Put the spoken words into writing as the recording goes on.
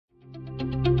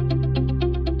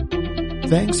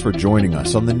Thanks for joining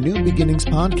us on the New Beginnings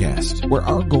podcast, where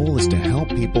our goal is to help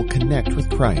people connect with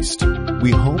Christ.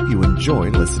 We hope you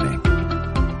enjoy listening.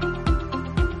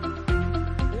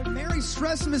 Well, Merry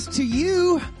Stressmas to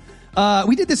you.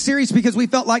 We did this series because we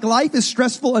felt like life is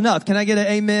stressful enough. Can I get an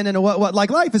amen and a what? Like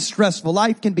life is stressful.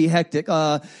 Life can be hectic.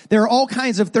 There are all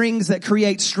kinds of things that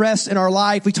create stress in our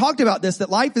life. We talked about this, that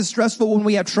life is stressful when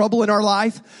we have trouble in our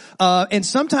life. And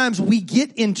sometimes we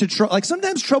get into trouble. Like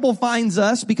sometimes trouble finds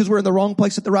us because we're in the wrong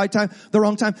place at the right time, the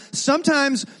wrong time.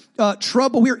 Sometimes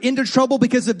we're into trouble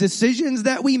because of decisions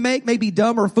that we make, maybe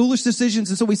dumb or foolish decisions.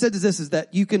 And so we said this is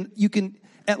that you can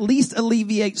at least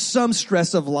alleviate some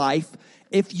stress of life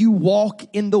if you walk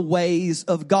in the ways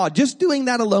of God. Just doing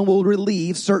that alone will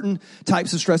relieve certain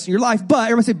types of stress in your life.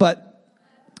 But, everybody say, but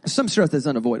some stress is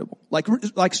unavoidable.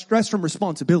 Like stress from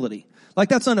responsibility. Like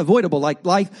that's unavoidable. Like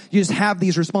life, you just have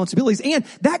these responsibilities. And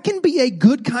that can be a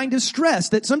good kind of stress.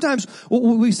 That sometimes, what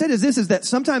we said is that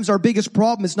sometimes our biggest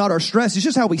problem is not our stress. It's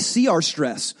just how we see our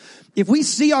stress. If we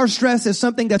see our stress as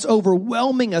something that's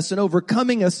overwhelming us and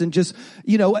overcoming us and just,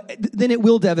 then it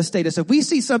will devastate us. If we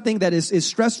see something that is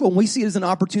stressful and we see it as an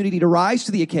opportunity to rise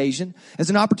to the occasion, as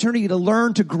an opportunity to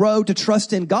learn, to grow, to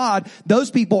trust in God, those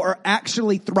people are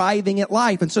actually thriving at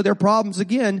life. And so their problems,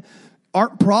 again,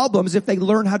 aren't problems if they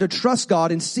learn how to trust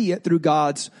God and see it through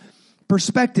God's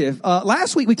perspective.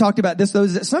 Last week we talked about this, though,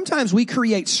 is that sometimes we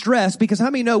create stress because how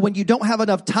many know when you don't have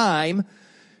enough time,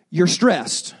 you're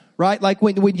stressed? Right? Like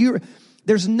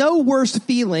there's no worse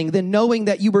feeling than knowing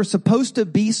that you were supposed to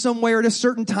be somewhere at a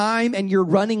certain time and you're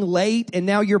running late and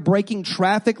now you're breaking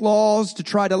traffic laws to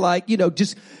try to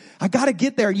I gotta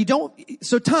get there.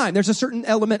 So time, there's a certain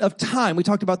element of time. We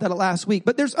talked about that last week,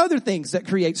 but there's other things that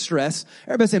create stress.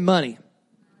 Everybody say money.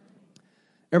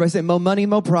 Everybody say more money,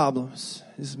 more problems.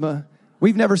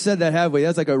 We've never said that, have we?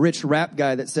 That's like a rich rap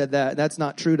guy that said that. That's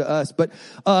not true to us. But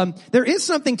there is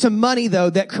something to money, though,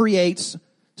 that creates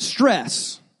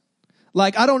stress.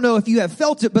 Like, I don't know if you have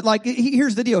felt it, but like,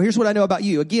 here's the deal. Here's what I know about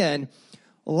you. Again,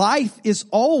 life is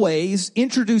always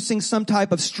introducing some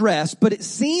type of stress, but it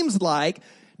seems like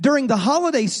during the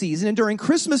holiday season and during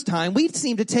Christmas time, we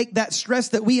seem to take that stress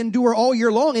that we endure all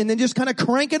year long and then just kind of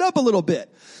crank it up a little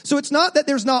bit. So it's not that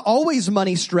there's not always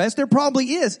money stress. There probably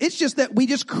is. It's just that we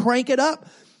just crank it up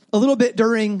a little bit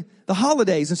during the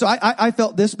holidays. And so I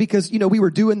felt this because, we were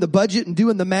doing the budget and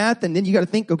doing the math, and then you got to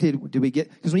think, okay,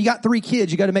 because when you got 3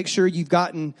 kids, you got to make sure you've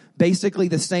gotten basically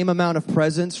the same amount of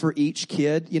presents for each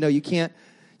kid. You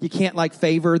can't like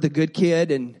favor the good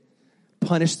kid and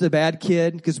punish the bad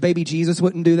kid, because baby Jesus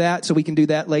wouldn't do that. So we can do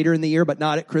that later in the year, but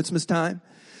not at Christmas time.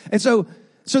 And so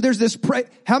there's this,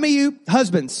 how many of you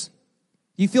husbands,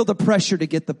 you feel the pressure to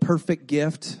get the perfect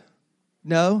gift?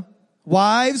 No?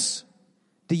 Wives,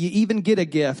 do you even get a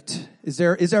gift? Is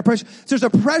there a pressure? So there's a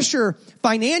pressure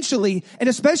financially, and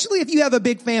especially if you have a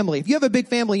big family. If you have a big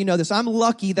family, you know this. I'm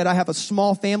lucky that I have a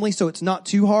small family, so it's not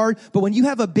too hard. But when you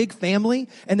have a big family,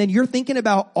 and then you're thinking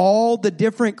about all the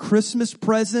different Christmas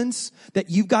presents that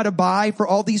you've got to buy for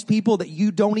all these people that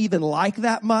you don't even like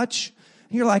that much,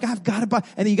 and you're like, I've got to buy.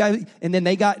 And then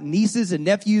they got nieces and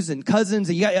nephews and cousins,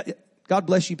 and God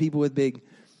bless you people with big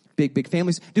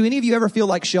families. Do any of you ever feel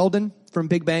like Sheldon from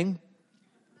Big Bang?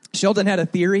 Sheldon had a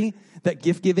theory that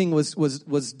gift giving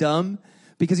was dumb,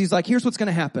 because he's like, here's what's going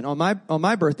to happen. On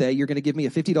my birthday, you're going to give me a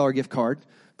 $50 gift card.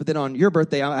 But then on your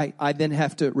birthday, I then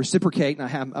have to reciprocate,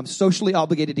 and I'm socially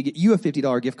obligated to get you a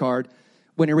 $50 gift card,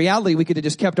 when in reality, we could have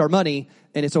just kept our money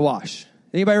and it's a wash.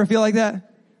 Anybody ever feel like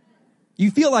that? You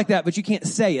feel like that, but you can't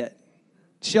say it.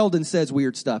 Sheldon says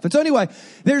weird stuff. And so anyway,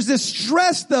 there's this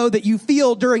stress, though, that you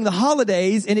feel during the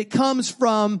holidays, and it comes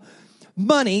from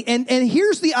money. And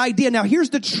here's the idea. Now, here's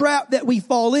the trap that we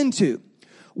fall into.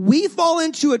 We fall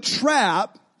into a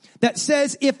trap that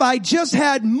says if I just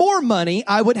had more money,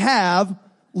 I would have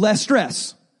less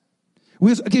stress.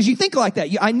 Because you think like that.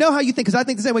 I know how you think, because I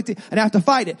think the same way too, and I have to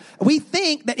fight it. We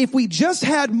think that if we just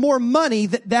had more money,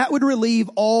 that would relieve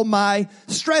all my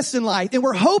stress in life. And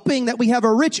we're hoping that we have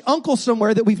a rich uncle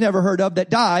somewhere that we've never heard of that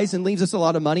dies and leaves us a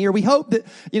lot of money. Or we hope that,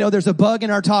 there's a bug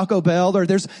in our Taco Bell, or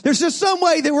there's just some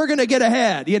way that we're going to get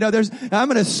ahead. I'm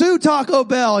going to sue Taco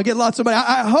Bell and get lots of money.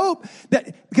 I hope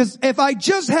that, because if I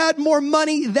just had more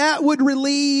money, that would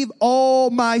relieve all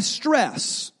my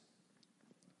stress.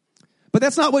 But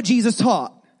that's not what Jesus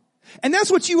taught. And that's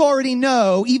what you already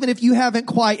know, even if you haven't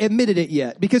quite admitted it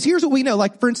yet. Because here's what we know.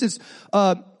 Like, for instance,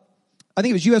 I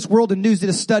think it was U.S. World and News did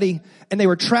a study, and they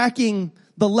were tracking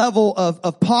the level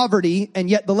of poverty and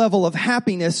yet the level of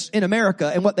happiness in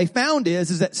America. And what they found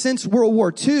is that since World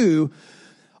War II,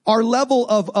 our level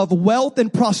of wealth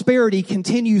and prosperity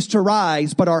continues to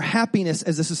rise, but our happiness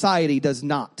as a society does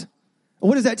not.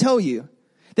 What does that tell you?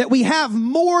 that we have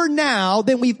more now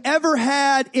than we've ever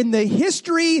had in the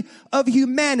history of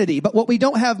humanity. But what we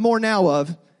don't have more now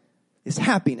of is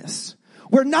happiness.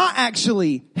 We're not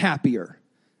actually happier.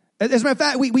 As a matter of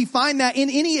fact, we find that in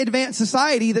any advanced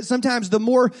society that sometimes the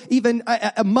more even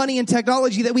money and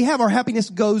technology that we have, our happiness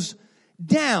goes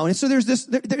down. And so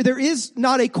there is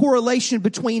not a correlation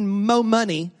between mo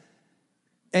money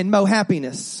and mo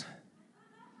happiness.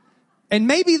 And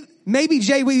maybe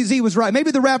Jay-Z was right.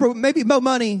 Maybe the rapper, maybe mo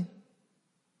money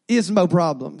is mo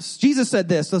problems. Jesus said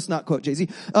this. Let's not quote Jay-Z.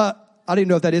 I don't even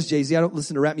know if that is Jay-Z. I don't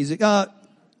listen to rap music.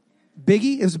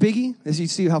 Biggie, it was Biggie. As you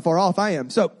see how far off I am.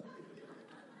 So,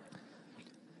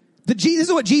 this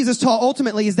is what Jesus taught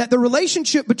ultimately, is that the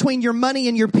relationship between your money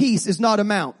and your peace is not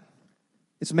amount.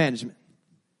 It's management.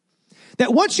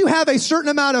 That once you have a certain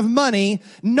amount of money,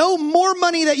 no more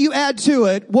money that you add to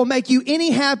it will make you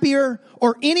any happier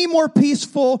or any more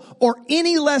peaceful or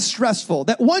any less stressful.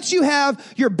 That once you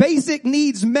have your basic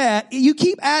needs met, you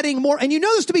keep adding more. And you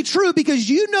know this to be true because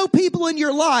you know people in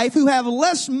your life who have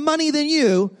less money than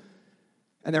you,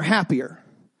 and they're happier.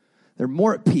 They're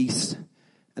more at peace,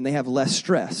 and they have less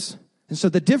stress. And so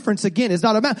the difference, again, is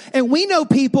not amount. And we know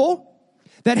people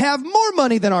that have more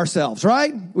money than ourselves,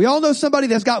 right? We all know somebody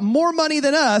that's got more money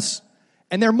than us,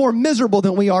 and they're more miserable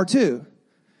than we are too.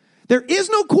 There is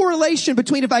no correlation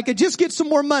between if I could just get some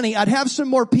more money, I'd have some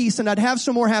more peace, and I'd have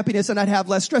some more happiness, and I'd have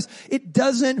less stress. It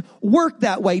doesn't work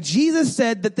that way. Jesus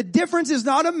said that the difference is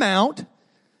not amount,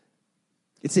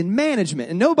 it's in management.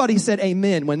 And nobody said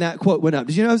amen when that quote went up.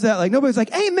 Did you notice that? Like, nobody's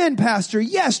like, amen, pastor.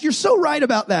 Yes, you're so right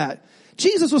about that.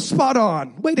 Jesus was spot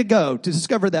on. Way to go to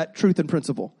discover that truth and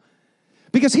principle.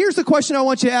 Because here's the question I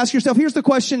want you to ask yourself. Here's the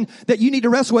question that you need to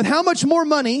wrestle with. How much more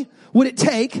money would it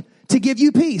take to give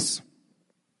you peace?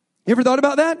 You ever thought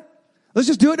about that? Let's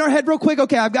just do it in our head real quick.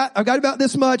 Okay, I've got about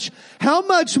this much. How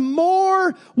much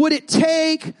more would it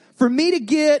take for me to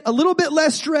get a little bit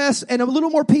less stress and a little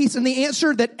more peace? And the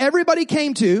answer that everybody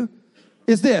came to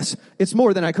is this. It's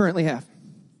more than I currently have.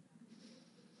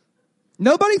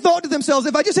 Nobody thought to themselves,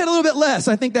 if I just had a little bit less,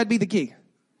 I think that'd be the key.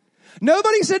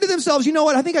 Nobody said to themselves, you know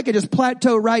what, I think I could just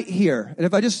plateau right here. And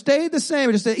if I just stayed the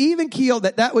same, just an even keel,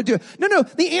 that would do it. No,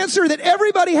 the answer that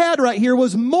everybody had right here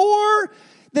was more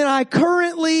than I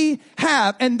currently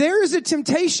have. And there is a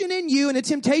temptation in you and a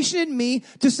temptation in me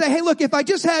to say, hey, look, if I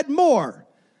just had more,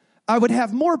 I would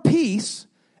have more peace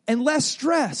and less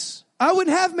stress. I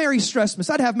wouldn't have Merry Stressmas.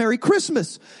 I'd have Merry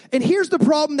Christmas. And here's the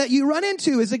problem that you run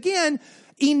into is, again,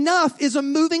 enough is a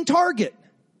moving target.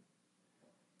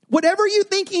 Whatever you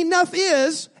think enough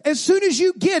is, as soon as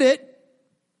you get it,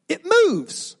 it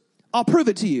moves. I'll prove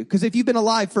it to you, because if you've been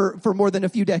alive for more than a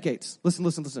few decades.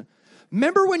 Listen.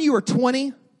 Remember when you were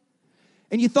 20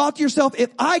 and you thought to yourself,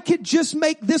 if I could just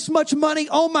make this much money,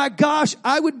 oh my gosh,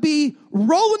 I would be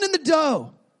rolling in the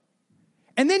dough.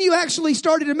 And then you actually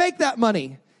started to make that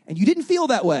money and you didn't feel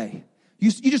that way. You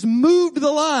just moved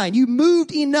the line. You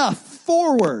moved enough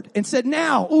forward and said,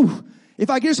 now, if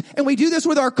I could just, and we do this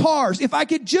with our cars. If I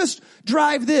could just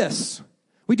drive this.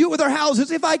 We do it with our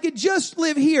houses. If I could just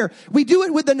live here. We do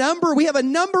it with the number. We have a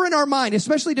number in our mind,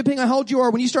 especially depending on how old you are.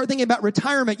 When you start thinking about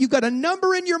retirement, you've got a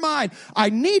number in your mind. I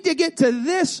need to get to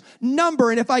this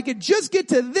number. And if I could just get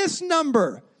to this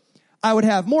number, I would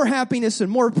have more happiness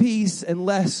and more peace and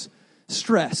less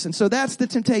stress. And so that's the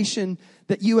temptation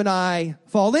that you and I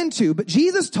fall into. But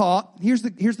Jesus taught, here's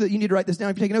the, you need to write this down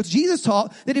if you're taking notes. Jesus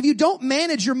taught that if you don't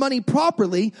manage your money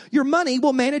properly, your money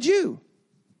will manage you.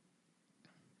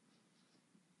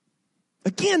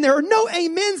 Again, there are no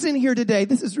amens in here today.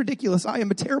 This is ridiculous. I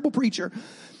am a terrible preacher.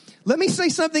 Let me say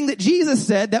something that Jesus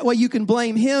said. That way you can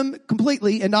blame him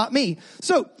completely and not me.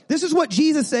 So this is what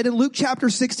Jesus said in Luke chapter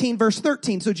 16, verse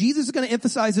 13. So Jesus is going to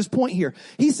emphasize this point here.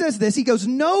 He says this. He goes,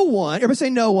 no one, everybody say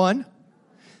no one.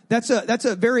 That's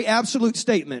a very absolute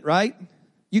statement, right?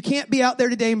 You can't be out there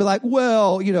today and be like,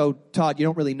 well, Todd, you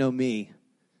don't really know me.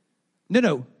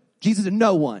 No. Jesus said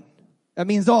no one. That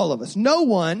means all of us. No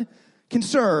one can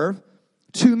serve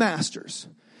two masters.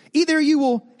 Either you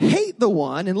will hate the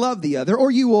one and love the other,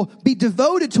 or you will be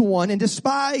devoted to one and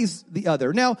despise the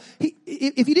other. Now,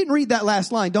 if you didn't read that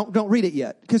last line, don't read it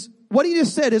yet. Because what he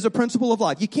just said is a principle of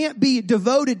life. You can't be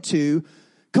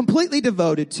completely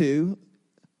devoted to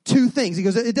two things. He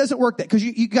goes, it doesn't work that, because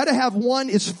you got to have one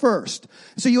is first.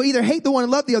 So you'll either hate the one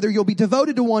and love the other, you'll be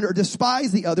devoted to one or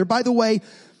despise the other. By the way,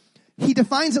 he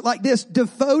defines it like this.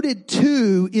 Devoted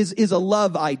to is a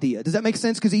love idea. Does that make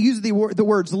sense? Because he uses the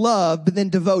words love, but then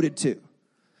devoted to.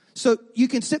 So you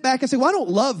can sit back and say, well, I don't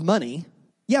love money.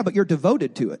 Yeah, but you're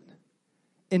devoted to it.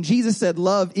 And Jesus said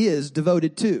love is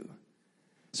devoted to.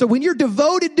 So when you're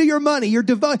devoted to your money, you're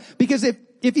devoted. Because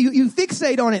if you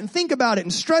fixate on it and think about it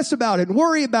and stress about it and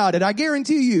worry about it, I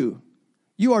guarantee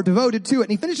you are devoted to it.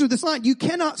 And he finishes with this line, you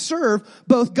cannot serve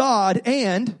both God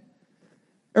and,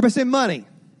 everybody say money.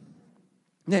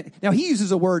 Now he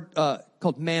uses a word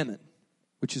called mammon,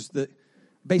 which is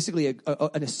basically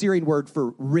an Assyrian word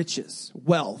for riches,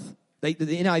 wealth. The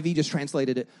NIV just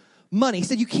translated it. Money. He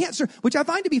said you can't serve, which I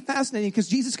find to be fascinating because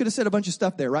Jesus could have said a bunch of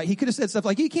stuff there, right? He could have said stuff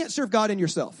like, you can't serve God and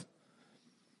yourself.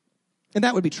 And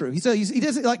that would be true. He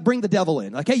doesn't like bring the devil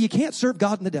in. Like, hey, you can't serve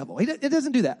God and the devil. It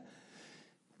doesn't do that.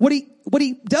 What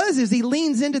he does is he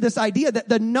leans into this idea that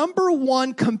the number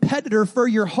one competitor for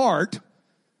your heart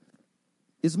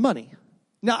is money.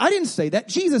 Now, I didn't say that.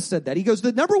 Jesus said that. He goes,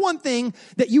 the number one thing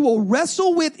that you will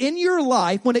wrestle with in your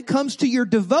life when it comes to your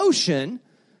devotion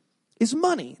is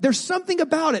money. There's something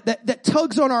about it that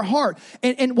tugs on our heart.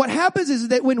 And what happens is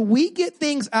that when we get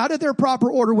things out of their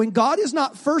proper order, when God is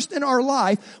not first in our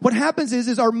life, what happens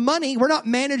is our money, we're not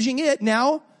managing it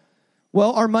now.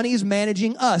 Well, our money is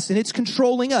managing us, and it's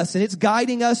controlling us, and it's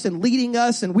guiding us and leading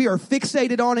us, and we are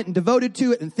fixated on it and devoted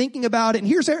to it and thinking about it. And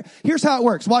here's how it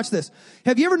works. Watch this.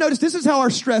 Have you ever noticed this is how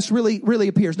our stress really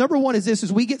appears? Number one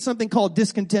is we get something called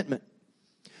discontentment.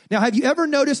 Now, have you ever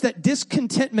noticed that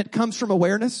discontentment comes from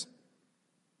awareness?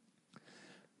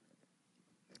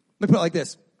 Let me put it like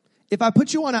this. If I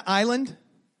put you on an island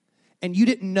and you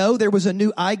didn't know there was a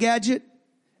new iGadget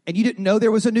and you didn't know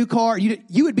there was a new car,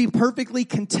 you would be perfectly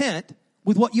content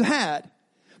with what you had.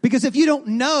 Because if you don't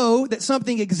know that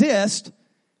something exists,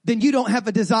 then you don't have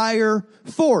a desire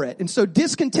for it. And so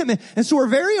discontentment. And so we're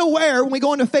very aware when we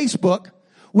go onto Facebook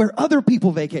where other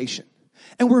people vacation.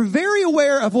 And we're very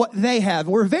aware of what they have.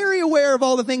 We're very aware of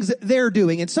all the things that they're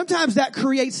doing. And sometimes that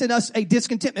creates in us a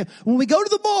discontentment. When we go to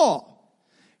the mall,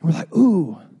 we're like,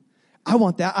 ooh, I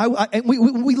want that. And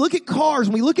we look at cars,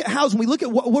 and we look at houses, and we look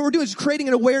at what we're doing is creating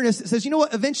an awareness that says, you know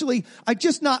what, eventually I'm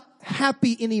just not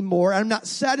happy anymore. I'm not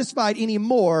satisfied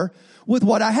anymore with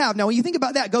what I have. Now, when you think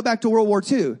about that, go back to World War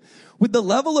II. With the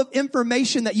level of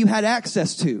information that you had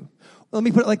access to, let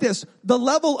me put it like this. The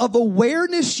level of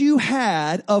awareness you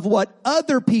had of what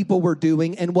other people were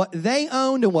doing and what they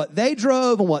owned and what they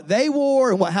drove and what they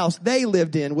wore and what house they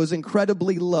lived in was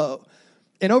incredibly low.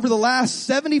 And over the last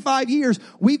 75 years,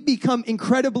 we've become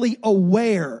incredibly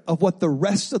aware of what the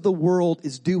rest of the world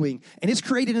is doing. And it's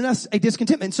created in us a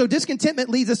discontentment. So discontentment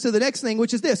leads us to the next thing,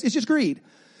 which is this. It's just greed.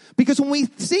 Because when we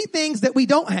see things that we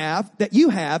don't have, that you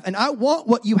have, and I want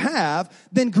what you have,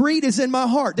 then greed is in my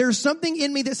heart. There's something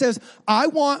in me that says, I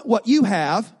want what you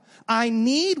have. I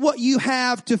need what you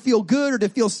have to feel good or to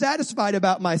feel satisfied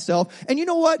about myself. And you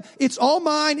know what? It's all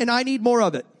mine and I need more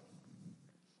of it.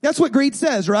 That's what greed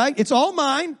says, right? It's all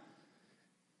mine.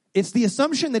 It's the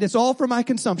assumption that it's all for my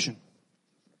consumption.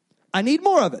 I need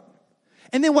more of it.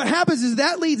 And then what happens is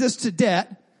that leads us to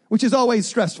debt, which is always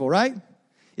stressful, right?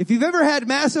 If you've ever had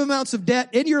massive amounts of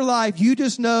debt in your life, you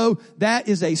just know that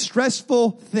is a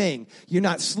stressful thing. You're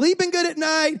not sleeping good at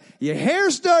night. Your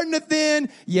hair's starting to thin.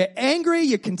 You're angry.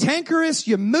 You're cantankerous.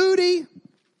 You're moody.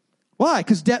 Why?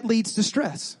 Because debt leads to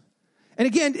stress. And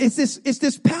again, it's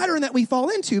this pattern that we fall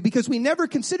into because we never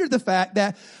consider the fact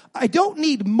that I don't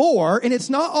need more and it's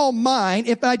not all mine.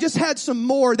 If I just had some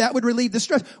more, that would relieve the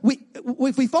stress.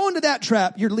 If we fall into that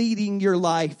trap, you're leading your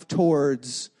life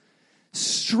towards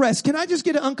stress. Can I just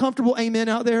get an uncomfortable amen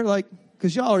out there?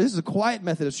 Because this is a quiet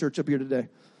Methodist church up here today.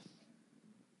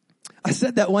 I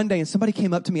said that one day and somebody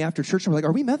came up to me after church and were like,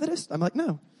 are we Methodist? I'm like,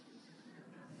 no.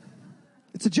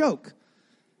 It's a joke.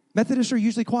 Methodists are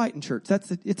usually quiet in church.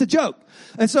 It's a joke.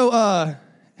 And so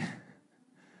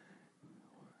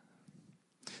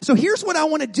here's what I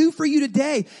want to do for you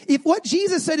today. If what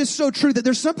Jesus said is so true, that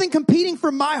there's something competing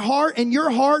for my heart and your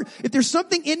heart, if there's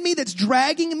something in me that's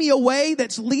dragging me away,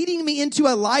 that's leading me into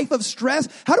a life of stress,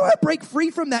 how do I break free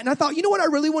from that? And I thought, you know what I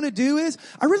really want to do is,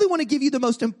 I really want to give you the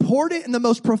most important and the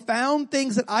most profound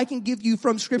things that I can give you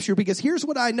from Scripture. Because here's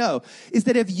what I know, is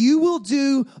that if you will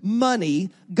do money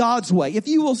God's way, if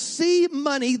you will see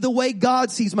money the way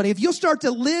God sees money, if you'll start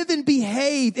to live and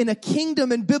behave in a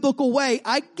kingdom and biblical way,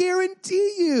 I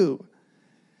guarantee you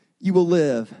will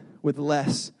live with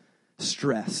less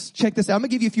stress. Check this out. I'm going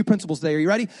to give you a few principles today. Are you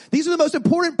ready? These are the most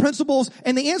important principles.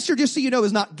 And the answer, just so you know,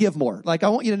 is not give more. I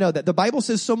want you to know that the Bible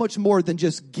says so much more than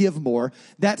just give more.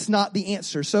 That's not the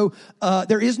answer. So,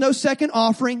 there is no second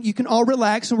offering. You can all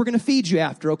relax and we're going to feed you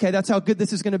after. Okay. That's how good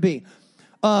this is going to be.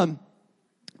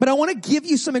 But I want to give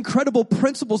you some incredible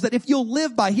principles that if you'll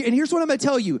live by here, and here's what I'm going to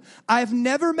tell you. I've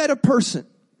never met a person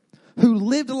who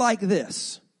lived like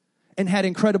this and had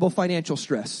incredible financial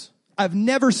stress. I've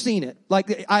never seen it.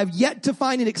 I've yet to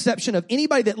find an exception of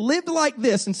anybody that lived like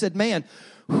this and said, man,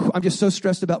 I'm just so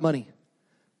stressed about money.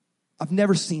 I've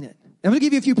never seen it. I'm going to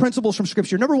give you a few principles from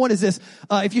Scripture. Number one is this.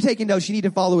 If you're taking notes, you need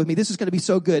to follow with me. This is going to be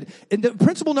so good. And the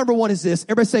principle number one is this.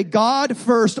 Everybody say, God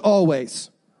first always.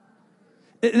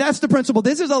 That's the principle.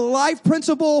 This is a life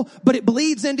principle, but it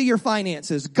bleeds into your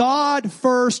finances. God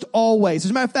first always.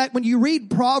 As a matter of fact, when you read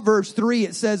Proverbs 3,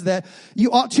 it says that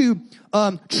you ought to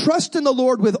trust in the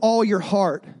Lord with all your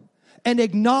heart and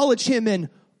acknowledge him in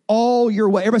all your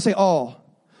way. Everybody say all.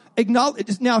 Now,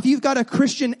 if you've got a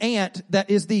Christian aunt that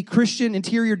is the Christian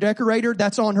interior decorator,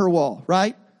 that's on her wall,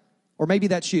 right? Or maybe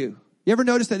that's you. You ever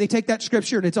notice that they take that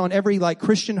scripture and it's on every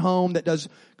Christian home that does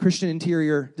Christian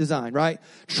interior design, right?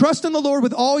 Trust in the Lord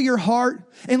with all your heart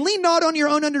and lean not on your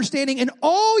own understanding. In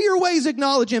all your ways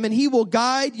acknowledge him and he will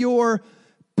guide your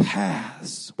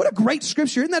paths. What a great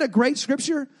scripture. Isn't that a great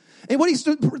scripture? And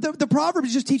the proverb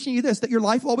is just teaching you this, that your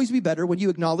life will always be better when you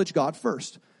acknowledge God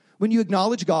first. When you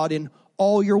acknowledge God in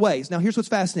all your ways. Now, here's what's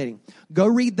fascinating. Go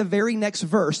read the very next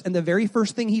verse, and the very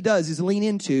first thing he does is lean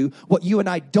into what you and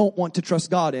I don't want to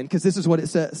trust God in, because this is what it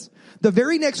says. The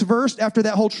very next verse, after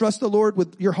that whole trust the Lord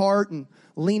with your heart and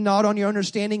lean not on your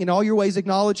understanding, in all your ways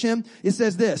acknowledge him, it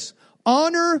says this,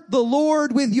 honor the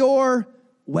Lord with your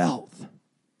wealth.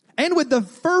 And with the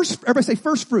first, everybody say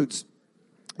first fruits.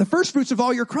 The first fruits of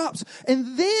all your crops.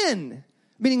 And then,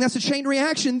 meaning that's a chain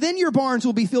reaction, then your barns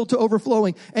will be filled to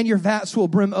overflowing and your vats will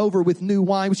brim over with new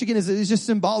wine, which again is just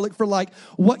symbolic for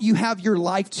what you have your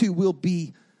life to will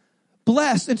be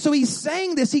blessed. And so he's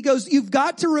saying this, he goes, you've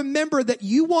got to remember that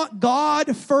you want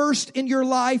God first in your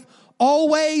life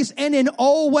always and in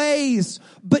all ways,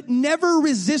 but never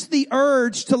resist the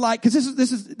urge to because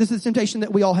this is the temptation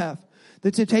that we all have. The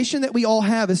temptation that we all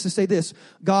have is to say this,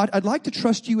 God, I'd like to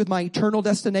trust you with my eternal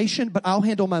destination, but I'll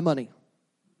handle my money.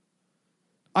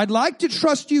 I'd like to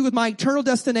trust you with my eternal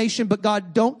destination, but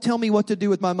God, don't tell me what to do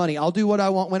with my money. I'll do what I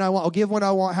want, when I want. I'll give what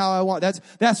I want, how I want.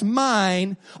 That's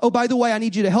mine. Oh, by the way, I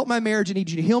need you to help my marriage. I need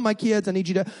you to heal my kids. I need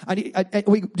you to,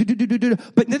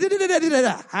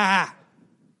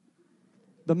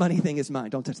 the money thing is mine.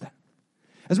 Don't touch that.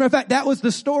 As a matter of fact, that was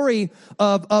the story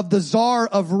of the Tsar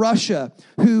of Russia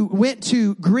who went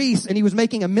to Greece and he was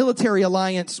making a military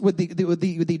alliance with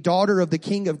the daughter of the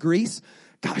king of Greece.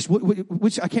 Gosh,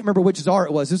 which I can't remember which Tsar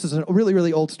it was. This is a really,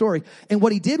 really old story. And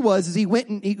what he did is he went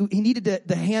and he needed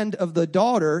the hand of the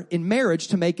daughter in marriage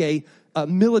to make a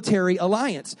military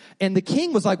alliance. And the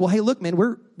king was like, well, hey, look, man,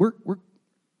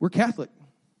 we're Catholic.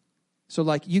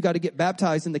 So you got to get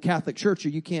baptized in the Catholic Church or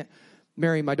you can't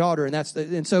marry my daughter. And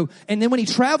then when he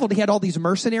traveled, he had all these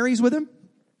mercenaries with him.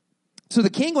 So the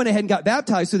king went ahead and got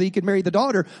baptized so that he could marry the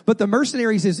daughter. But the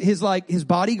mercenaries, his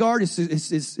bodyguard,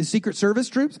 his Secret Service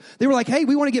troops, they were like, hey,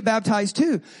 we want to get baptized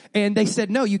too. And they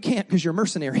said, no, you can't because you're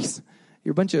mercenaries.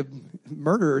 You're a bunch of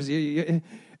murderers. And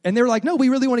they were like, no, we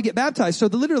really want to get baptized. So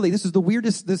this is the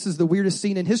weirdest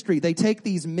scene in history. They take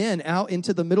these men out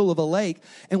into the middle of a lake.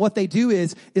 And what they do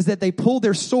is that they pull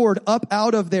their sword up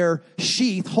out of their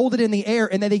sheath, hold it in the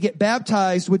air, and then they get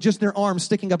baptized with just their arms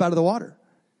sticking up out of the water.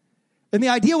 And the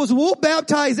idea was we'll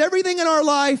baptize everything in our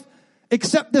life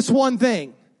except this one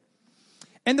thing.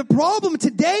 And the problem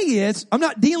today is I'm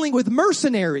not dealing with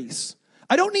mercenaries.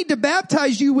 I don't need to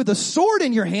baptize you with a sword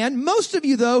in your hand. Most of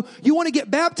you, though, you want to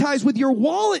get baptized with your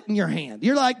wallet in your hand.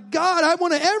 You're like, God, I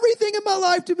want everything in my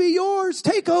life to be yours.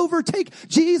 Take over.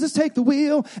 Jesus, take the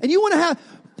wheel. And you want to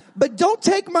but don't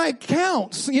take my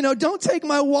accounts. Don't take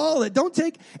my wallet.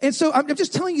 And so I'm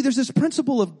just telling you, there's this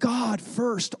principle of God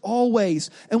first, always.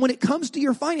 And when it comes to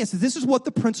your finances, this is what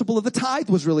the principle of the tithe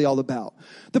was really all about.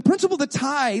 The principle of the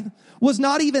tithe was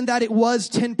not even that it was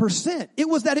 10%. It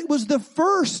was that it was the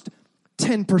first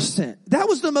 10%. That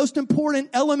was the most important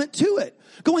element to it.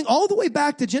 Going all the way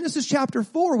back to Genesis chapter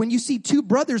 4, when you see two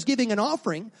brothers giving an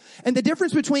offering, and the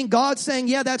difference between God saying,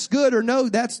 yeah, that's good, or no,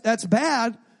 that's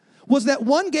bad, was that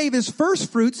one gave his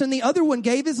first fruits and the other one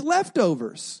gave his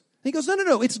leftovers. And he goes,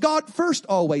 no, it's God first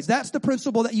always. That's the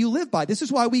principle that you live by. This is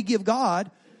why we give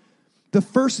God the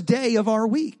first day of our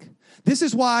week. This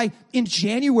is why in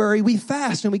January we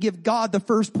fast and we give God the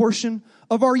first portion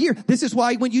of our year. This is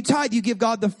why when you tithe, you give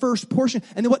God the first portion.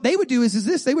 And then what they would do is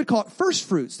this, they would call it first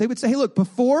fruits. They would say, hey, look,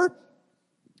 before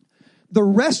the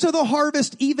rest of the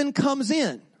harvest even comes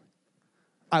in,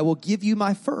 I will give you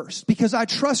my first because I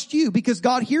trust you. Because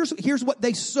God, here's what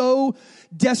they so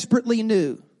desperately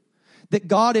knew. That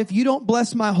God, if you don't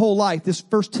bless my whole life, this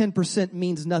first 10%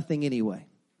 means nothing anyway.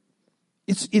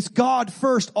 It's God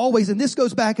first always. And this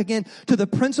goes back again to the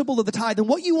principle of the tithe. And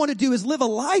what you want to do is live a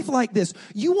life like this.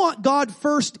 You want God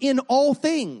first in all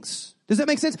things. Does that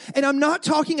make sense? And I'm not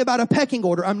talking about a pecking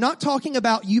order. I'm not talking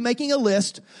about you making a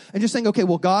list and just saying, okay,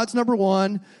 well, God's number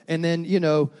one and then,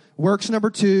 works number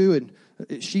two and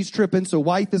She's tripping, so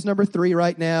wife is number 3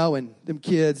 right now, and them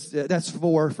kids, that's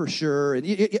 4 for sure.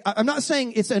 And I'm not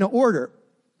saying it's in order.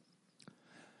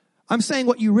 I'm saying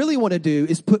what you really want to do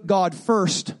is put God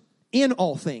first in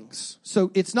all things.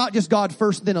 So it's not just God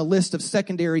first, then a list of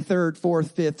secondary, 3rd,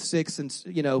 4th, 5th, 6th,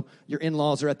 and your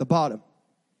in-laws are at the bottom.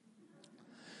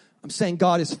 I'm saying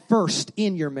God is first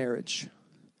in your marriage.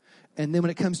 And then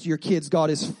when it comes to your kids, God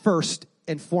is first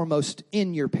and foremost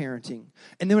in your parenting.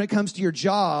 And then when it comes to your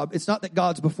job, it's not that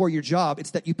God's before your job,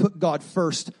 it's that you put God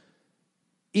first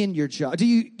in your job. Do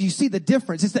you see the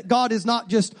difference? It's that God is not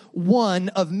just one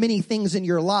of many things in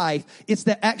your life. It's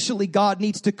that actually God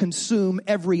needs to consume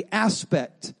every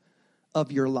aspect of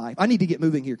your life. I need to get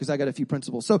moving here because I got a few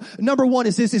principles. So number 1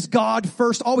 is this, is God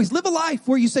first. Always live a life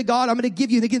where you say, God, I'm going to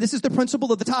give you, and again, this is the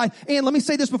principle of the tithe. And let me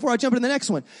say this before I jump into the next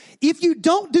one. If you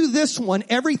don't do this one,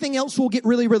 everything else will get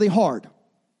really, really hard.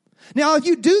 Now, if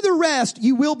you do the rest,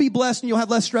 you will be blessed and you'll have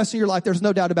less stress in your life. There's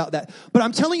no doubt about that. But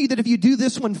I'm telling you that if you do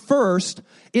this one first,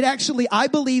 it actually, I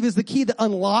believe, is the key that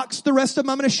unlocks the rest of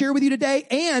them I'm going to share with you today.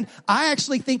 And I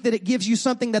actually think that it gives you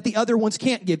something that the other ones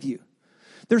can't give you.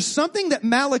 There's something that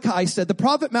Malachi said. The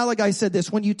prophet Malachi said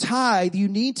this: when you tithe, you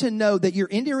need to know that you're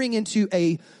entering into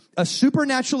a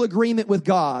supernatural agreement with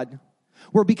God,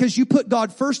 where because you put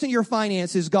God first in your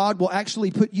finances, God will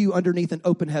actually put you underneath an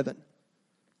open heaven.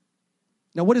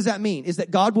 Now, what does that mean? Is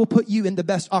that God will put you in the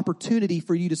best opportunity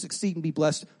for you to succeed and be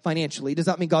blessed financially. It does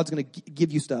not mean God's going to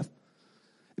give you stuff.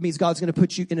 It means God's going to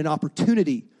put you in an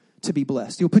opportunity to be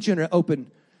blessed. He'll put you in an open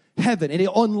heaven, and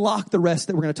it'll unlock the rest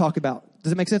that we're going to talk about.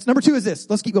 Does it make sense? Number 2 is this.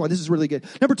 Let's keep going. This is really good.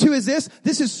 Number 2 is this.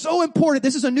 This is so important.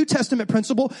 This is a New Testament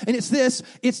principle, and it's this.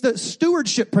 It's the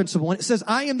stewardship principle, and it says,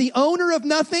 I am the owner of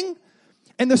nothing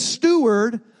and the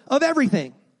steward of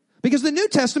everything. Because the New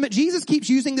Testament, Jesus keeps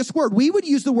using this word. We would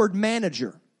use the word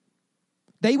manager.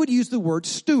 They would use the word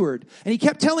steward. And he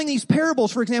kept telling these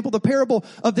parables. For example, the parable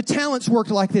of the talents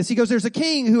worked like this. He goes, there's a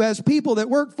king who has people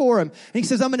that work for him. And he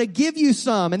says, I'm going to give you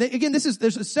some. And again,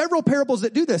 there's several parables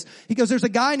that do this. He goes, there's a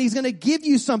guy and he's going to give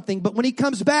you something. But when he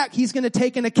comes back, he's going to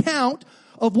take an account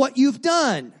of what you've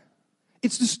done.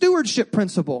 It's the stewardship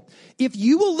principle. If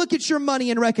you will look at your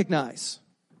money and recognize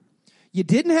you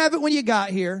didn't have it when you got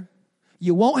here,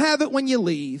 you won't have it when you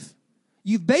leave,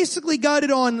 you've basically got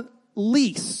it on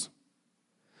lease.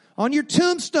 On your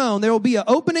tombstone, there will be an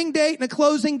opening date and a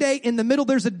closing date. In the middle,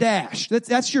 there's a dash.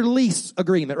 That's your lease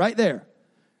agreement right there.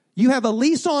 You have a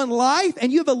lease on life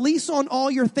and you have a lease on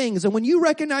all your things. And when you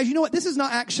recognize, you know what, this is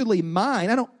not actually mine.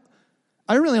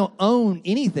 I really don't own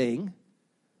anything.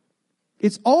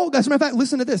 It's all, as a matter of fact,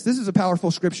 listen to this. This is a powerful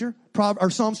scripture.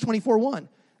 Psalms 24:1.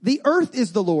 The earth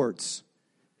is the Lord's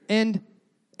and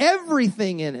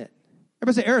everything in it.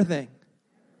 Everybody say everything.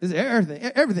 This is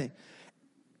everything. Everything.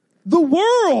 The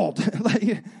world.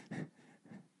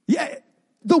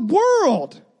 The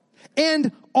world.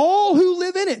 And all who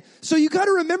live in it. So you got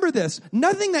to remember this.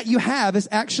 Nothing that you have is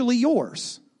actually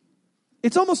yours.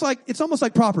 It's almost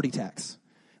like property tax.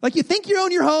 Like you think you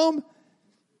own your home,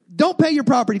 don't pay your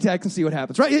property tax and see what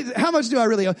happens, right? How much do I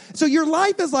really own? So your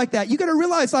life is like that. You got to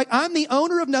realize, like, I'm the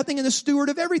owner of nothing and the steward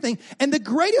of everything. And the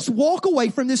greatest walk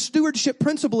away from this stewardship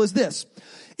principle is this,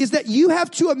 is that you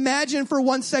have to imagine for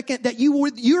 1 second that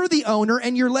you're the owner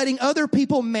and you're letting other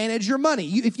people manage your money.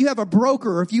 If you have a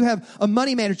broker or if you have a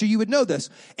money manager, you would know this.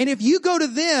 And if you go to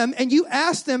them and you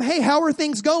ask them, hey, how are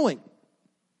things going?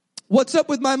 What's up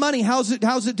with my money? How's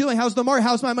it doing? How's the market?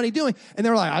 How's my money doing? And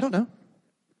they're like, I don't know.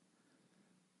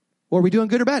 Well, are we doing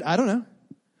good or bad? I don't know.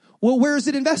 Well, where is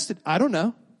it invested? I don't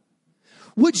know.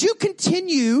 Would you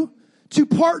continue to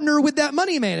partner with that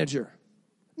money manager?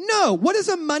 No. What does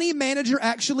a money manager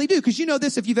actually do? Because you know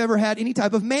this if you've ever had any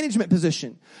type of management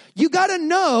position. You got to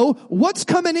know what's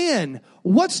coming in,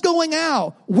 what's going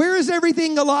out, where is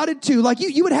everything allotted to. Like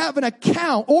you would have an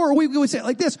account, or we would say it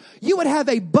like this, you would have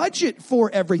a budget for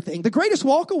everything. The greatest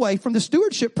walk away from the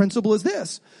stewardship principle is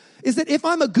this, is that if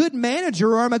I'm a good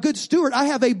manager or I'm a good steward, I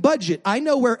have a budget. I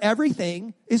know where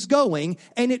everything is going,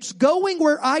 and it's going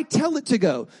where I tell it to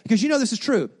go. Because you know this is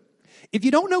true. If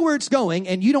you don't know where it's going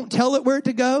and you don't tell it where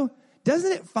to go,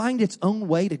 doesn't it find its own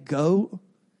way to go?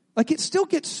 Like it still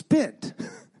gets spent.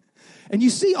 And you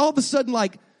see all of a sudden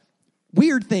like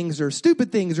weird things or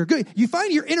stupid things or good. You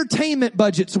find your entertainment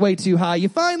budget's way too high. You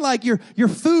find like your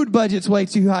food budget's way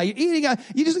too high. You're eating,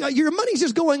 your money's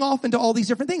just going off into all these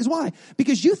different things. Why?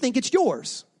 Because you think it's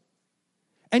yours.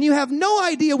 And you have no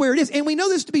idea where it is. And we know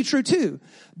this to be true too.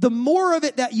 The more of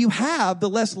it that you have, the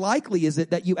less likely is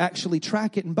it that you actually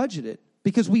track it and budget it.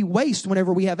 Because we waste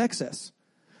whenever we have excess.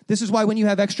 This is why when you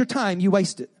have extra time, you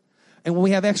waste it. And when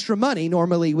we have extra money,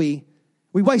 normally we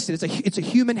We waste it. It's a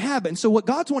human habit. And so what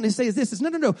God's wanting to say is this, is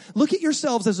no. Look at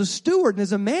yourselves as a steward and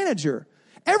as a manager.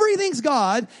 Everything's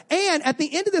God. And at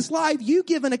the end of this life, you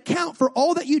give an account for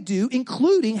all that you do,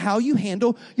 including how you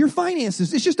handle your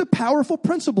finances. It's just a powerful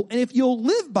principle. And if you'll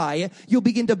live by it, you'll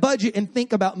begin to budget and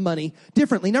think about money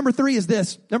differently. Number 3 is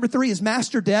this. Number 3 is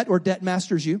master debt, or debt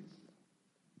masters you.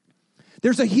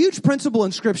 There's a huge principle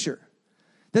in Scripture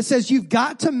that says you've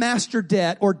got to master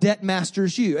debt, or debt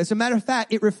masters you. As a matter of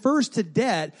fact, it refers to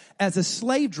debt as a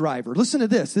slave driver. Listen to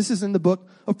this. This is in the book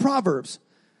of Proverbs.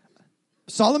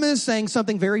 Solomon is saying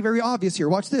something very, very obvious here.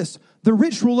 Watch this. The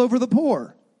rich rule over the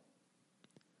poor,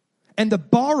 and the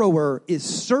borrower is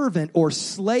servant, or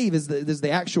slave is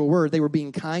the actual word. They were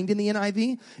being kind in the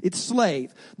NIV. It's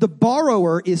slave. The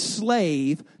borrower is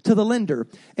slave to the lender.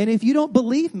 And if you don't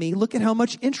believe me, look at how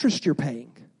much interest you're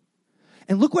paying.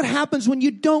 And look what happens when you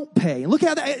don't pay. Look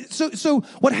how that, so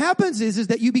what happens is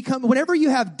that you become, whenever you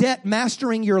have debt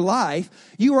mastering your life,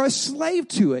 you are a slave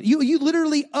to it. You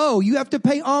literally owe, you have to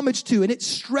pay homage to, and it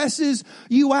stresses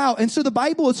you out. And so the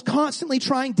Bible is constantly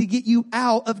trying to get you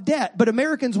out of debt. But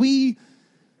Americans, we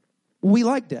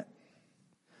like debt.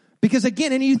 Because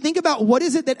again, and you think about what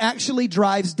is it that actually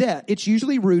drives debt? It's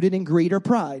usually rooted in greed or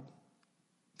pride.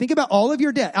 Think about all of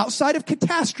your debt outside of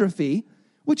catastrophe,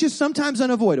 which is sometimes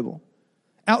unavoidable.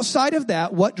 Outside of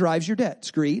that, what drives your debt?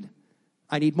 It's greed.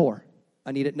 I need more.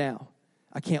 I need it now.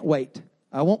 I can't wait.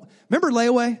 I won't. Remember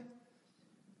layaway?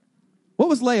 What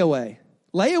was layaway?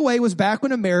 Layaway was back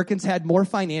when Americans had more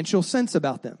financial sense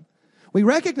about them. We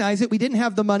recognized that we didn't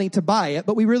have the money to buy it,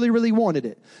 but we really, really wanted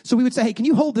it. So we would say, hey, can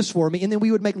you hold this for me? And then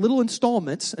we would make little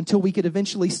installments until we could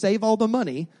eventually save all the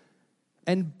money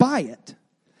and buy it.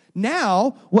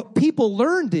 Now, what people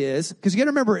learned is, because you got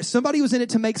to remember, somebody was in it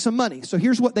to make some money. So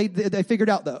here's what they figured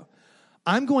out, though.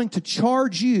 I'm going to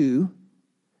charge you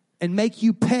and make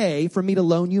you pay for me to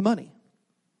loan you money.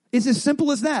 It's as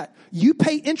simple as that. You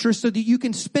pay interest so that you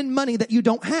can spend money that you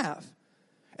don't have.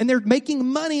 And they're making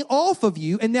money off of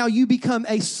you, and now you become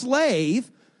a slave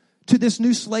to this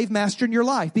new slave master in your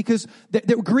life. Because the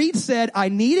greed said, I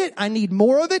need it, I need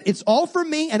more of it, it's all for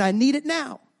me, and I need it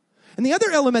now. And the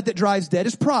other element that drives debt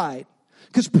is pride.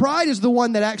 Because pride is the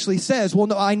one that actually says, well,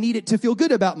 no, I need it to feel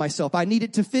good about myself. I need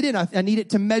it to fit in. I need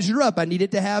it to measure up. I need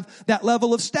it to have that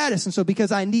level of status. And so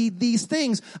because I need these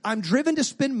things, I'm driven to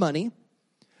spend money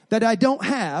that I don't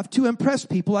have to impress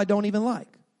people I don't even like.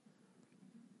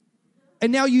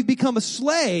 And now you've become a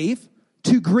slave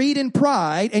to greed and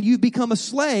pride, and you've become a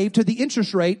slave to the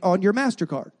interest rate on your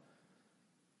MasterCard.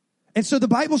 And so the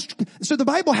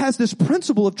Bible has this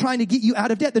principle of trying to get you out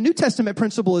of debt. The New Testament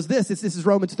principle is this. This is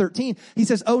Romans 13. He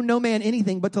says, owe no man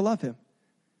anything but to love him.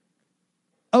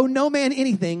 Owe no man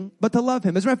anything but to love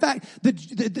him. As a matter of fact,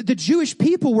 the Jewish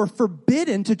people were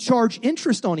forbidden to charge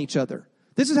interest on each other.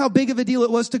 This is how big of a deal it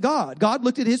was to God. God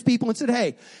looked at his people and said,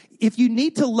 hey, if you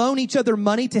need to loan each other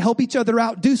money to help each other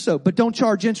out, do so, but don't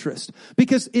charge interest.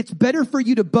 Because it's better for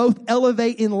you to both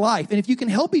elevate in life. And if you can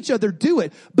help each other, do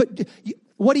it. But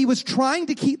what he was trying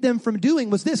to keep them from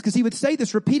doing was this, because he would say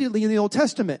this repeatedly in the Old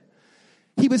Testament.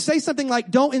 He would say something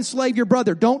like, don't enslave your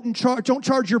brother. Don't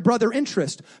charge your brother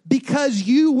interest, because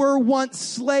you were once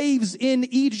slaves in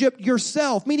Egypt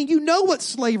yourself. Meaning you know what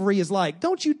slavery is like.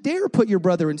 Don't you dare put your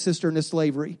brother and sister into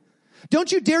slavery.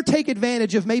 Don't you dare take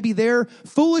advantage of maybe their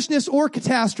foolishness or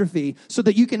catastrophe so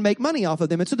that you can make money off of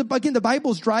them. And so again, the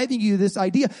Bible's driving you this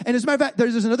idea. And as a matter of fact,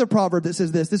 there's another proverb that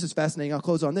says this. This is fascinating. I'll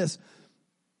close on this.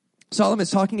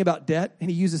 Solomon's talking about debt, and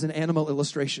he uses an animal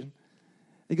illustration.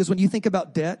 He goes, when you think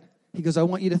about debt, he goes, I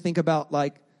want you to think about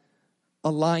like a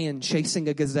lion chasing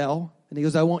a gazelle. And he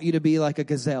goes, I want you to be like a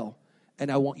gazelle, and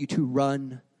I want you to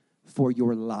run for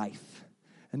your life.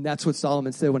 And that's what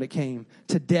Solomon said when it came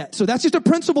to debt. So that's just a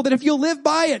principle that if you'll live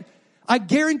by it, I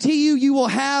guarantee you will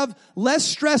have less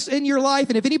stress in your life.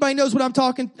 And if anybody knows what I'm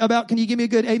talking about, can you give me a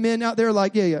good amen out there?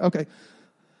 Like, yeah, okay.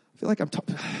 I feel like I'm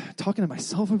talking to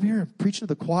myself over here. I'm preaching to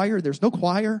the choir. There's no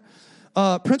choir.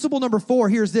 Principle number 4,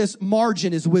 here's this.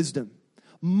 Margin is wisdom.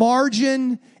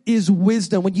 Margin is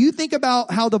wisdom. When you think about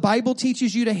how the Bible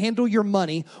teaches you to handle your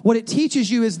money, what it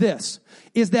teaches you is this,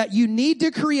 is that you need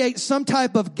to create some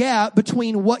type of gap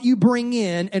between what you bring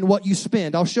in and what you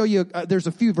spend. I'll show you, there's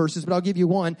a few verses, but I'll give you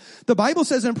one. The Bible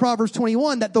says in Proverbs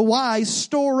 21 that the wise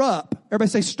store up.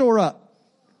 Everybody say store up.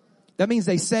 That means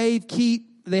they save, keep,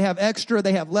 they have extra,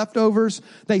 they have leftovers.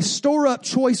 They store up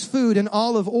choice food and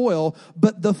olive oil,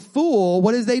 but the fool,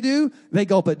 what does they do? They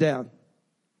gulp it down.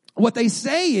 What they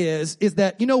say is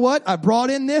that, you know what? I brought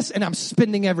in this and I'm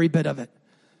spending every bit of it.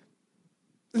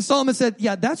 And Solomon said,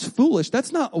 yeah, that's foolish.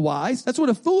 That's not wise. That's what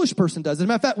a foolish person does. As a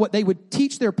matter of fact, what they would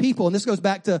teach their people, and this goes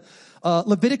back to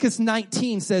Leviticus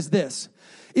 19 says this,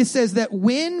 It says that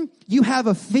when you have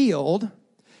a field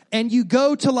and you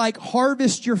go to like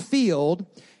harvest your field,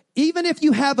 even if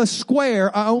you have a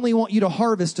square, I only want you to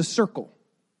harvest a circle.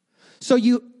 So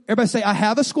everybody say, I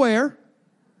have a square,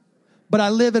 but I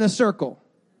live in a circle.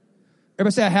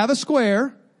 Everybody say, I have a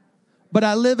square, but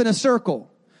I live in a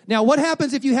circle. Now, what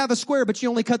happens if you have a square, but you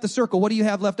only cut the circle? What do you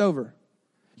have left over?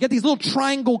 You got these little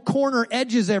triangle corner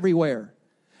edges everywhere.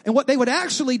 And what they would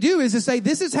actually do is to say,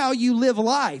 this is how you live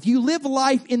life. You live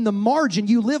life in the margin.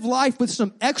 You live life with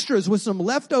some extras, with some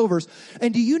leftovers.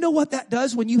 And do you know what that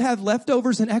does when you have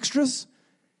leftovers and extras?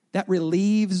 That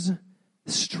relieves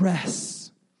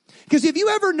stress. Because have you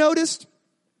ever noticed,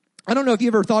 I don't know if you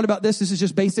ever thought about this, this is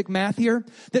just basic math here,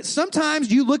 that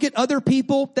sometimes you look at other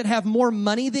people that have more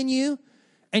money than you,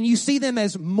 and you see them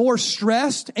as more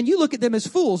stressed, and you look at them as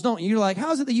fools, don't you? You're like,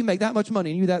 how is it that you make that much money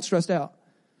and you're that stressed out?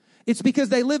 It's because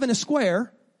they live in a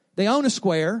square, they own a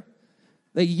square,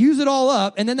 they use it all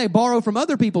up, and then they borrow from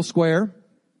other people's square,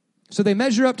 so they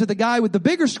measure up to the guy with the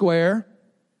bigger square,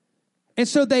 and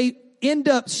so they end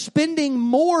up spending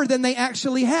more than they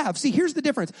actually have. See, here's the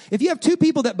difference. If you have two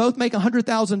people that both make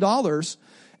 $100,000,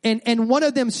 and one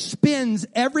of them spends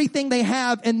everything they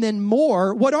have and then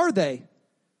more, what are they?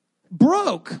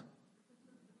 Broke.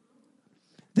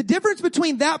 The difference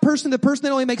between that person and the person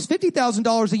that only makes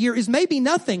 $50,000 a year is maybe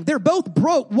nothing. They're both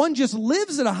broke. One just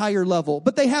lives at a higher level,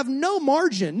 but they have no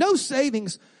margin, no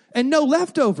savings, and no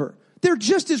leftover. They're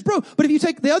just as broke. But if you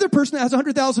take the other person that has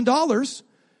 $100,000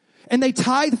 and they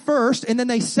tithe first and then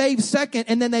they save second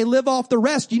and then they live off the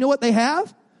rest, you know what they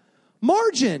have?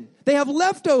 Margin. They have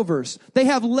leftovers. They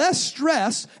have less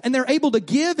stress and they're able to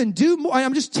give and do more.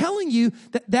 I'm just telling you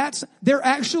that they're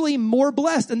actually more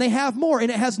blessed and they have more, and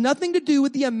it has nothing to do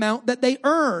with the amount that they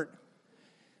earn.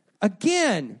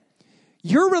 Again,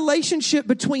 your relationship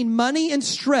between money and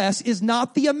stress is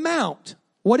not the amount.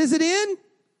 What is it in?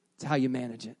 It's how you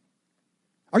manage it.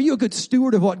 Are you a good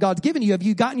steward of what God's given you? Have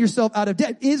you gotten yourself out of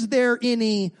debt? Is there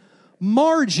any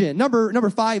margin? Number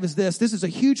 5 is this. This is a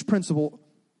huge principle.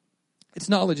 It's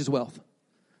knowledge is wealth.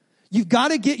 You've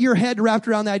got to get your head wrapped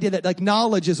around the idea that like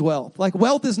knowledge is wealth. Like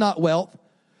wealth is not wealth.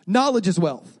 Knowledge is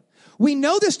wealth. We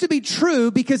know this to be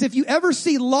true because if you ever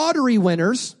see lottery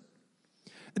winners,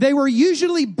 they were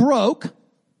usually broke,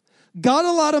 got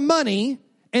a lot of money,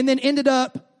 and then ended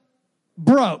up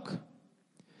broke.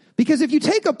 Because if you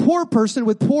take a poor person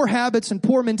with poor habits and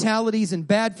poor mentalities and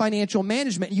bad financial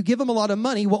management, and you give them a lot of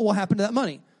money, what will happen to that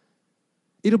money?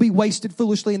 It'll be wasted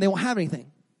foolishly and they won't have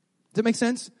anything. Does that make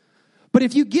sense? But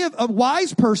if you give a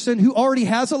wise person who already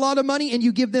has a lot of money and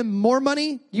you give them more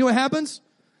money, you know what happens?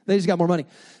 They just got more money.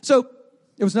 So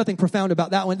there was nothing profound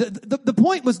about that one. The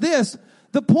point was this.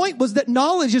 The point was that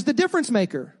knowledge is the difference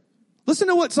maker. Listen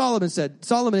to what Solomon said.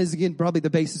 Solomon is, again, probably the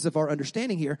basis of our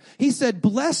understanding here. He said,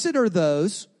 blessed are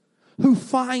those who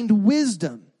find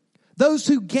wisdom, those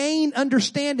who gain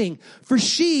understanding. For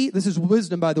she, this is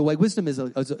wisdom, by the way. Wisdom is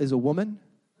a woman.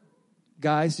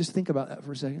 Guys, just think about that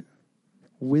for a second.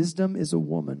 Wisdom is a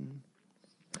woman.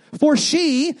 For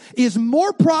she is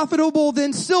more profitable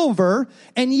than silver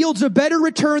and yields a better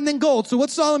return than gold. So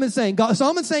what's Solomon saying?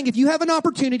 Solomon's saying if you have an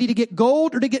opportunity to get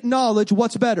gold or to get knowledge,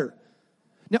 what's better?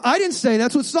 Now, I didn't say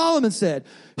that's what Solomon said.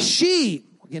 She,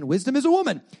 again, wisdom is a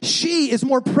woman. She is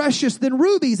more precious than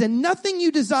rubies, and nothing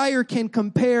you desire can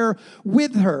compare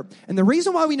with her. And the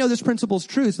reason why we know this principle is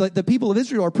true is that the people of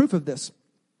Israel are proof of this.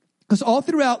 Because all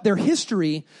throughout their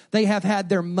history, they have had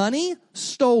their money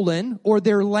stolen or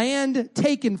their land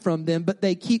taken from them, but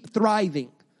they keep thriving.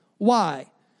 Why?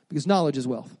 Because knowledge is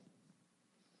wealth.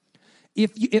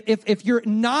 If you're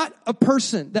not a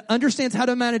person that understands how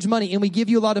to manage money and we give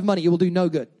you a lot of money, it will do no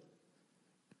good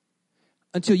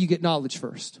until you get knowledge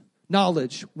first.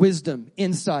 Knowledge, wisdom,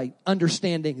 insight,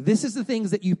 understanding. This is the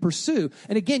things that you pursue.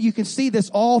 And again, you can see this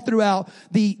all throughout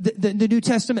the New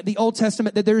Testament, the Old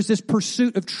Testament, that there's this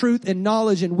pursuit of truth and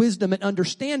knowledge and wisdom and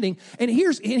understanding. And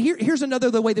here's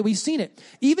another way that we've seen it.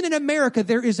 Even in America,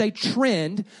 there is a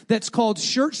trend that's called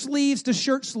shirt sleeves to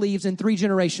shirt sleeves in 3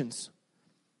 generations.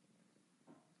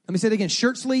 Let me say it again,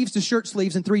 shirt sleeves to shirt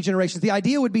sleeves in 3 generations. The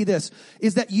idea would be this,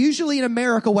 is that usually in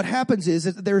America, what happens is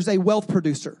that there's a wealth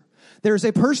producer. There's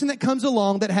a person that comes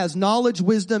along that has knowledge,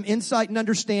 wisdom, insight, and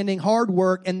understanding, hard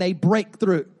work, and they break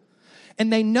through.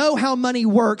 And they know how money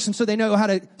works, and so they know how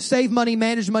to save money,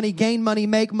 manage money, gain money,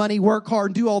 make money, work hard,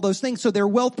 and do all those things. So they're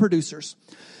wealth producers.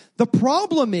 The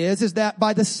problem is that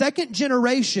by the second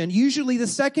generation, usually the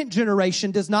second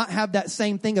generation does not have that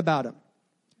same thing about them.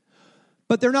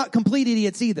 But they're not complete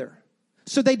idiots either.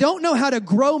 So they don't know how to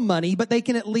grow money, but they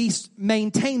can at least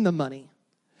maintain the money.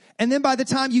 And then by the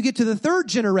time you get to the third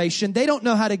generation, they don't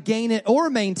know how to gain it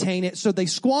or maintain it, so they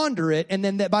squander it. And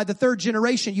then by the third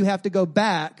generation, you have to go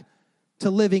back to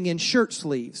living in shirt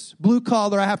sleeves. Blue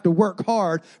collar, I have to work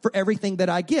hard for everything that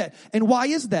I get. And why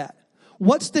is that?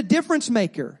 What's the difference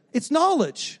maker? It's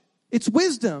knowledge. It's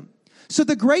wisdom. So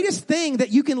the greatest thing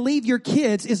that you can leave your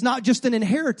kids is not just an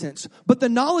inheritance, but the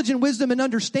knowledge and wisdom and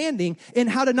understanding in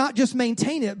how to not just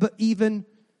maintain it, but even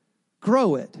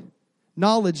grow it.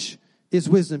 Knowledge is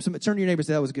wisdom. So turn to your neighbor and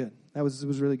say, that was good. It was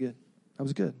really good. That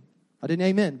was good. I didn't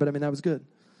amen, but that was good.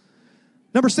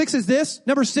 Number 6 is this.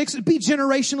 Number 6, be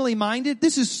generationally minded.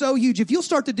 This is so huge. If you'll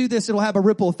start to do this, it'll have a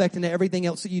ripple effect into everything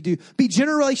else that you do. Be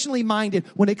generationally minded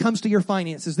when it comes to your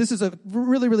finances. This is a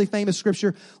really, really famous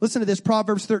scripture. Listen to this,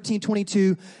 Proverbs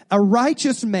 13:22. A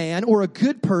righteous man or a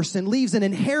good person leaves an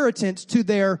inheritance to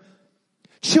their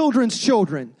children's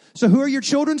children. So who are your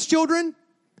children's children?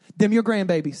 Them your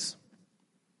grandbabies.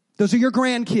 Those are your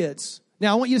grandkids.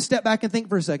 Now I want you to step back and think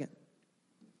for a second.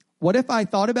 What if I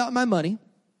thought about my money,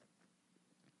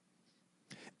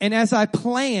 and as I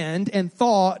planned and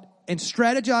thought and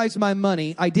strategized my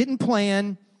money, I didn't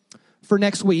plan for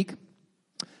next week,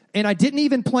 and I didn't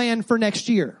even plan for next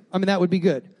year. That would be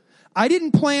good. I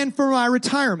didn't plan for my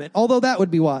retirement, although that would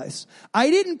be wise.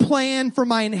 I didn't plan for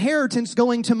my inheritance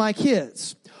going to my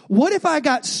kids. What if I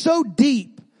got so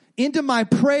deep into my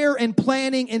prayer and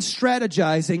planning and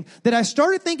strategizing that I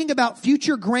started thinking about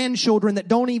future grandchildren that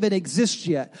don't even exist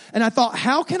yet? And I thought,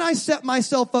 how can I set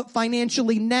myself up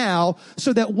financially now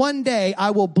so that one day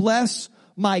I will bless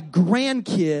my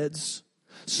grandkids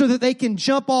so that they can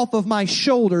jump off of my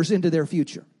shoulders into their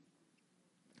future?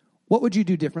 What would you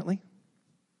do differently?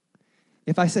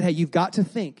 If I said, hey, you've got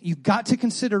to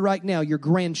consider right now your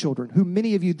grandchildren, who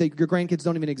many of you, your grandkids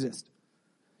don't even exist.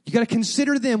 You got to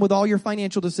consider them with all your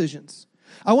financial decisions.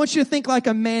 I want you to think like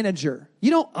a manager.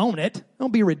 You don't own it.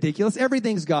 Don't be ridiculous.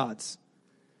 Everything's God's.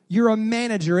 You're a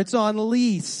manager. It's on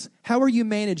lease. How are you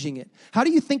managing it? How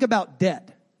do you think about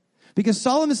debt? Because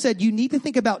Solomon said you need to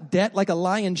think about debt like a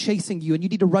lion chasing you, and you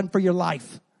need to run for your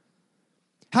life.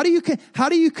 How do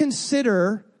you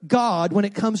consider God when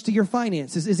it comes to your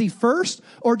finances? Is he first,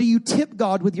 or do you tip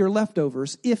God with your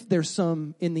leftovers if there's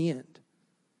some in the end?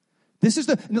 This is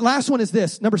the last one is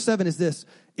this. Number 7 is this,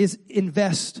 is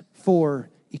invest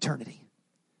for eternity.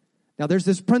 Now there's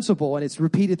this principle, and it's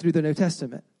repeated through the New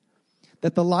Testament,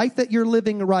 that the life that you're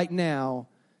living right now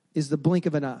is the blink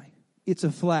of an eye. It's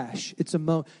a flash. It's a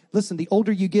moment. Listen, the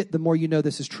older you get, the more you know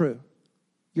this is true.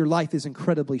 Your life is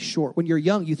incredibly short. When you're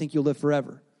young, you think you'll live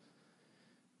forever.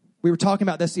 We were talking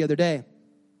about this the other day.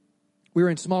 We were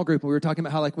in small group, and we were talking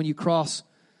about how when you cross,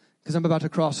 because I'm about to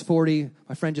cross 40.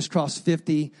 My friend just crossed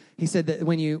 50. He said that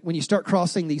when you start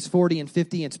crossing these 40 and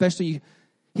 50, and especially,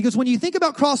 he goes, when you think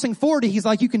about crossing 40, he's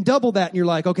like, you can double that. And you're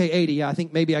like, okay, 80. Yeah, I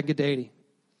think maybe I can get to 80.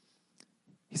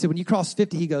 He said, when you cross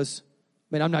 50, he goes,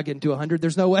 man, I'm not getting to 100.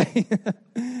 There's no way.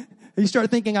 You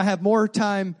start thinking I have more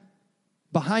time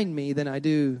behind me than I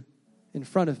do in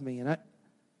front of me. And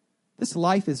this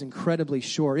life is incredibly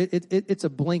short. It's a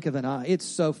blink of an eye. It's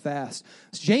so fast.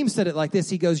 James said it like this.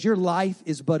 He goes, your life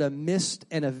is but a mist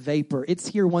and a vapor. It's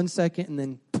here 1 second and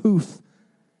then poof.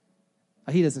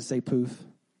 He doesn't say poof.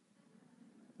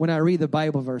 When I read the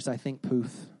Bible verse, I think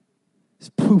poof. It's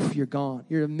poof, you're gone.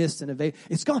 You're a mist and a vapor.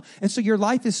 It's gone. And so your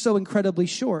life is so incredibly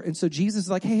short. And so Jesus is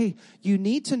like, hey, you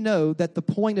need to know that the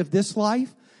point of this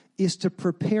life is to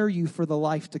prepare you for the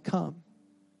life to come.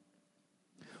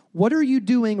 What are you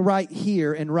doing right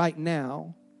here and right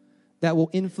now that will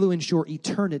influence your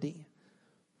eternity?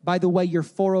 By the way, your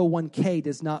 401k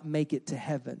does not make it to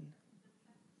heaven.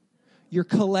 Your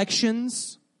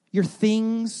collections, your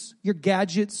things, your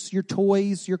gadgets, your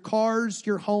toys, your cars,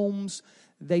 your homes,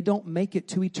 they don't make it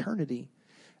to eternity.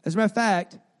 As a matter of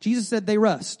fact, Jesus said they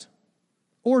rust.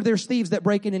 Or there's thieves that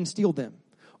break in and steal them.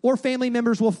 Or family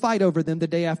members will fight over them the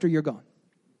day after you're gone.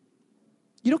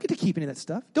 You don't get to keep any of that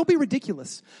stuff. Don't be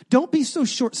ridiculous. Don't be so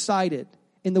short-sighted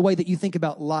in the way that you think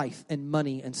about life and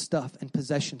money and stuff and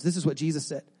possessions. This is what Jesus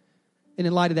said. And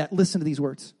in light of that, listen to these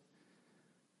words.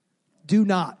 Do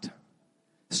not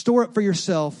store up for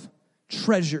yourself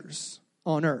treasures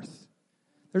on earth.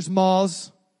 There's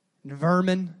moths and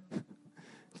vermin.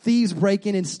 Thieves break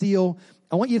in and steal.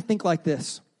 I want you to think like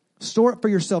this. Store up for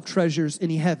yourself treasures in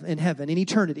heaven, in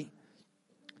eternity.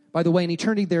 By the way, in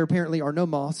eternity there apparently are no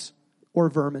moths or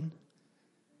vermin.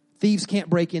 Thieves can't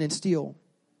break in and steal.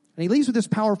 And he leaves with this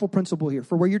powerful principle here.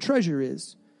 For where your treasure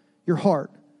is, your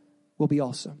heart will be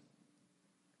also.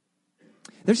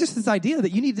 there's just this idea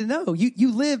that you need to know.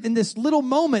 You live in this little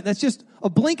moment that's just a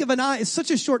blink of an eye. It's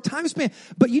such a short time span.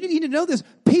 But you need to know this.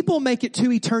 People make it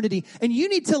to eternity. And you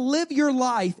need to live your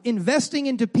life investing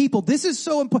into people. This is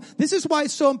so important. This is why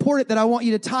it's so important that I want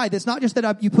you to tithe. It's not just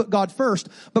that you put God first,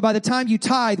 but by the time you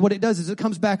tithe, what it does is it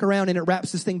comes back around and it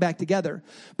wraps this thing back together.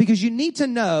 Because you need to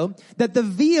know that the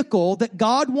vehicle that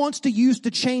God wants to use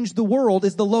to change the world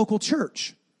is the local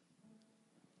church.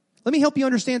 Let me help you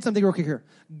understand something real quick here.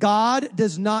 God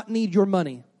does not need your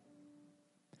money.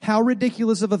 How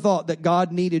ridiculous of a thought that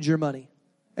God needed your money.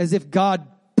 As if God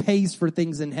pays for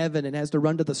things in heaven and has to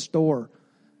run to the store.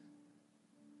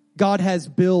 God has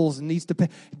bills and needs to pay.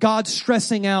 God's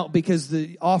stressing out because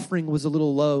the offering was a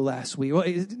little low last week.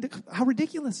 How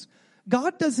ridiculous.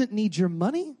 God doesn't need your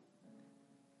money.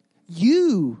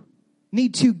 You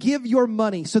need to give your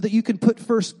money so that you can put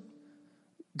first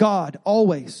God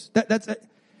always.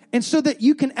 And so that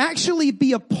you can actually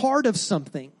be a part of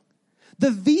something.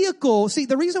 The vehicle, see,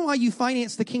 the reason why you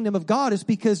finance the kingdom of God is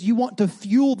because you want to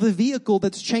fuel the vehicle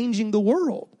that's changing the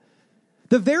world.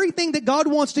 The very thing that God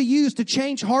wants to use to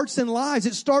change hearts and lives,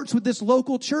 it starts with this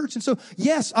local church. And so,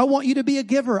 yes, I want you to be a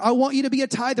giver. I want you to be a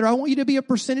tither. I want you to be a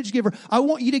percentage giver. I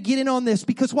want you to get in on this.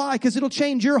 Because why? Because it'll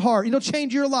change your heart. It'll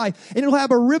change your life. And it'll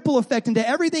have a ripple effect into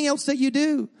everything else that you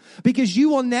do. Because you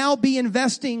will now be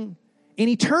investing in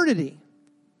eternity.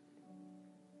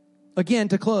 Again,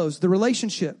 to close, the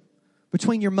relationship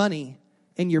between your money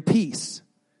and your peace,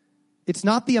 it's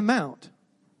not the amount,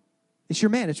 it's your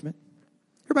management.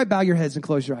 Everybody bow your heads and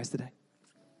close your eyes today.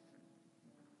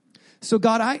 So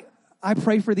God, I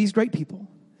pray for these great people.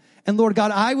 And Lord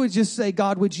God, I would just say,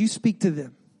 God, would you speak to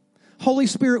them? Holy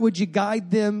Spirit, would you guide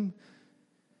them,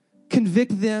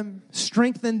 convict them,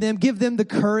 strengthen them, give them the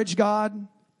courage, God?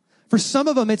 For some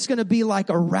of them, it's going to be like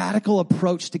a radical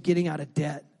approach to getting out of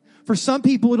debt. For some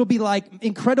people, it'll be like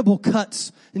incredible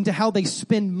cuts into how they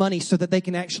spend money so that they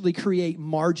can actually create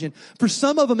margin. For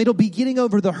some of them, it'll be getting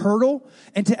over the hurdle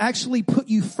and to actually put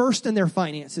you first in their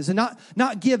finances and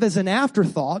not give as an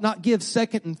afterthought, not give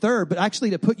second and third, but actually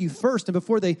to put you first. And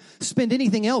before they spend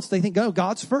anything else, they think, oh,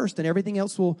 God's first and everything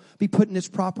else will be put in its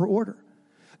proper order.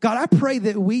 God, I pray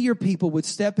that we, your people, would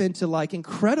step into like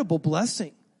incredible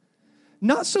blessing.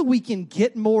 Not so we can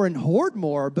get more and hoard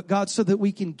more, but God, so that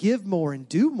we can give more and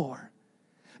do more.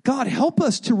 God, help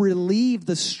us to relieve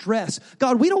the stress.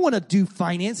 God, we don't want to do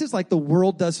finances like the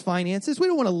world does finances. We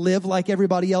don't want to live like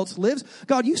everybody else lives.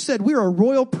 God, you said we're a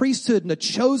royal priesthood and a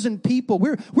chosen people.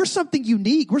 We're something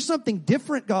unique. We're something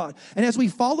different, God. And as we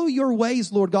follow your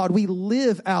ways, Lord God, we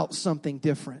live out something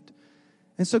different.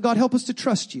 And so, God, help us to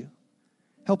trust you.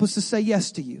 Help us to say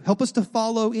yes to you. Help us to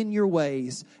follow in your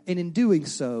ways. And in doing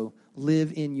so,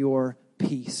 live in your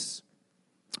peace.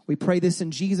 We pray this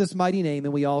in Jesus' mighty name,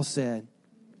 and we all said,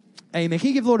 amen. Can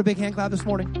you give the Lord a big hand clap this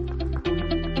morning?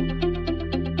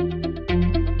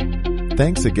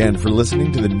 Thanks again for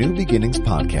listening to the New Beginnings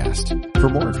podcast. For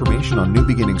more information on New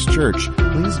Beginnings Church,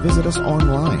 please visit us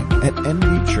online at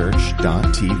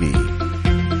nbchurch.tv.